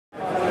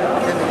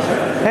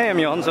I'm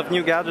Jons of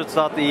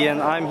NewGadgets.de,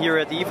 and I'm here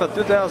at the IFA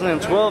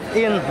 2012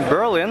 in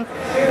Berlin,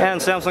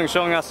 and Samsung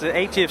showing us the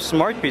ATIV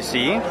Smart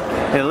PC,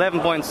 an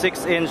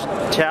 11.6-inch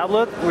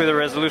tablet with a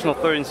resolution of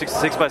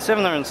 1366 by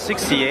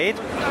 768,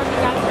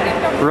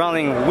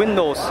 running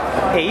Windows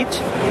 8,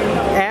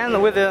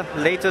 and with the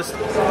latest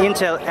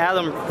Intel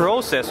Atom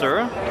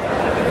processor.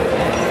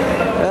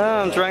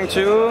 I'm trying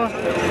to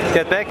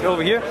get back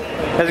over here.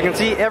 As you can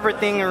see,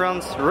 everything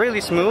runs really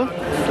smooth,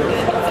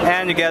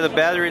 and you get a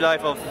battery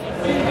life of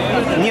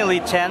nearly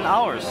 10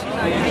 hours.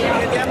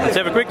 Let's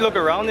have a quick look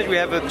around it. We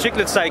have a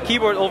chiclet-style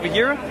keyboard over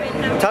here,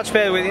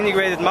 touchpad with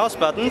integrated mouse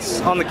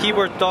buttons. On the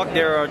keyboard dock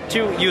there are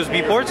two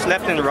USB ports,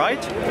 left and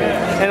right,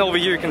 and over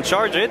here you can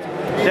charge it.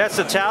 That's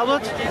the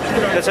tablet.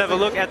 Let's have a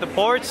look at the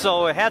ports.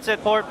 So a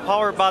headset port,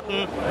 power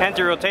button,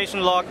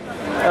 anti-rotation lock,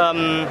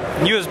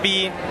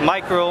 USB,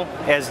 micro,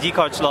 SD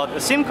card slot, a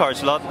SIM card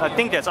slot. I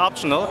think that's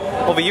optional.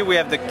 Over here we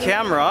have the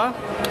camera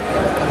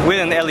with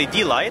an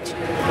LED light.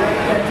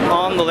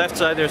 On the left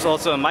side there's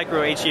also a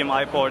micro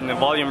HDMI port and a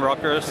volume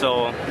rocker,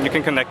 so you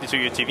can connect it to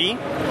your TV.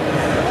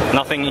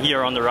 Nothing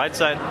here on the right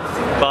side,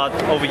 but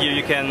over here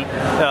you can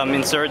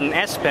insert an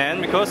S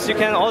Pen, because you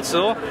can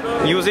also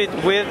use it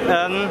with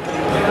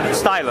a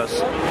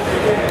stylus.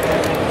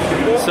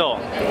 So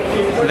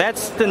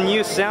that's the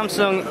new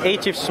Samsung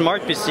ATIV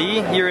Smart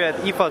PC here at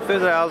IFA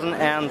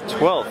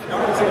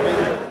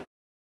 2012.